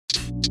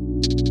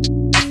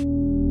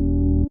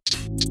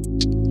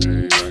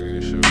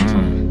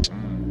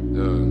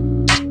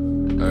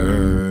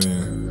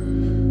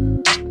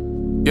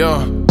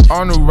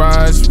On the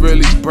rise,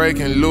 really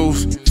breaking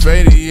loose.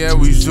 Faded, yeah,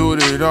 we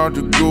zooted off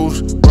the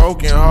goose.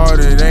 Broken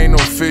hearted, ain't no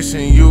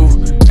fixing you.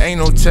 Ain't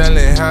no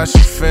telling how she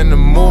finna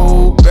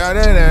move. Bout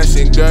that ass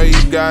and girl,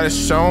 you gotta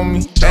show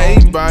me.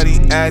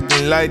 Everybody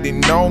acting like they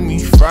know me.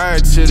 Fire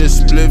to the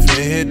spliff and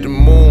hit the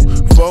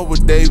moon. Fuck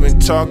what they been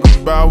talking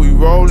about, we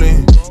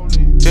rollin'.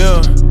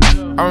 Yeah,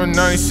 I'm a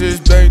 96,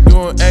 baby,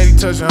 doing 80,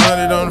 touching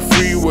 100 on the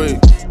freeway.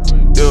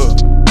 Yeah,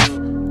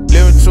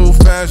 living too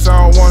fast,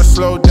 I don't wanna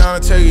slow down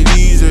and take it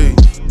easy.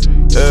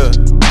 Yeah,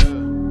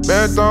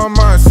 marathon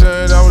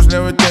mindset, I was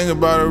never thinking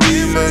about a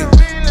relay.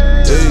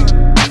 Hey,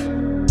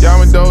 y'all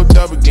been doped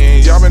up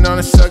again, y'all been on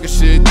the sucker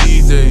shit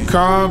these days.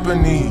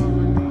 Company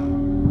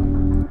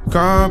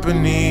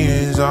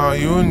is all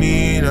you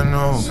need, I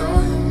know.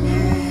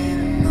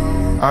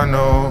 I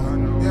know.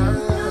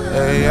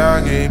 Hey,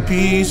 I get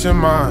peace of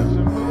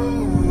mind.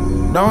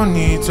 Don't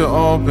need to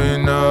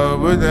open up,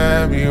 would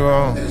that be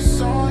wrong?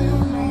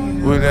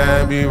 Would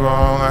that be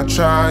wrong? I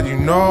tried, you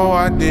know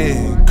I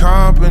did.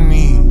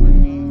 Company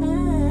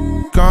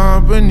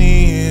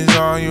is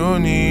all you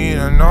need,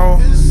 I know.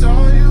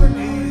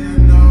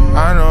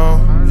 I know.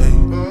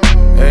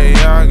 Hey,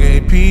 I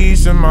get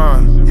peace of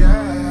mind.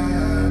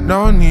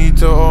 No need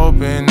to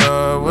open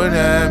up, would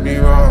that be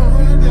wrong?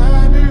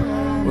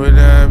 Would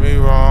that be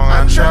wrong?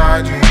 I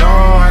tried, you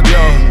know I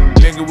did.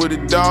 Nigga with the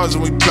dogs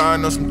and we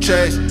plotting on some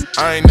checks.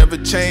 I ain't never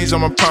changed, all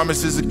my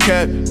promises are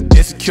kept.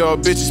 Insecure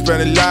bitches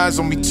spending lies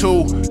on me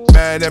too.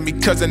 Mad at me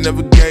cause I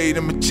never gave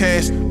them a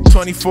chance.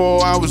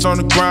 24 hours on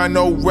the grind,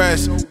 no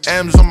rest.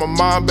 M's on my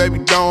mind, baby,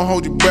 don't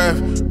hold your breath.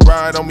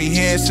 Ride on me,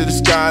 hands to the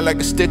sky like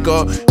a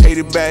sticker.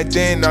 Hated back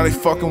then, now they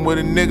fucking with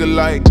a nigga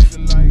like,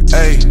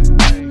 hey.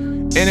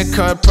 In the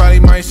cut, probably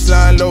might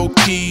slide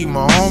low-key.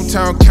 My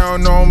hometown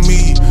counting on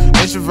me.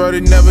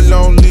 Introverted, never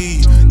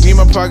lonely. Need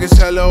my pockets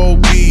hella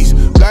obese.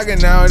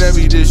 Blacking out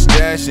every just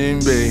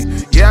stashing,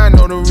 babe. Yeah, I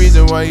know the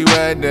reason why you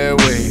act that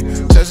way.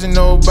 Touching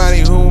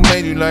nobody who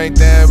made you like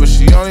that, but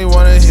she only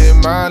wanna hit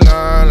my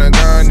line like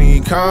I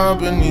need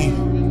company.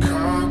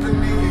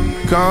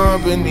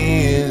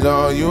 Company is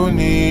all you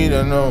need,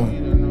 I know.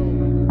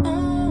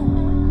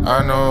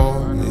 I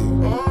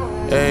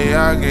know. Hey,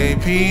 I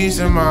gave peace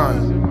of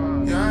mind.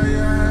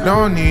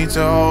 No need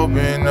to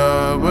open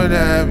up, would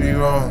that be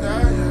wrong?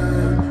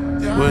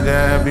 Would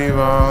that be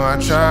wrong? I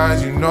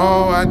tried, you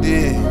know I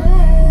did.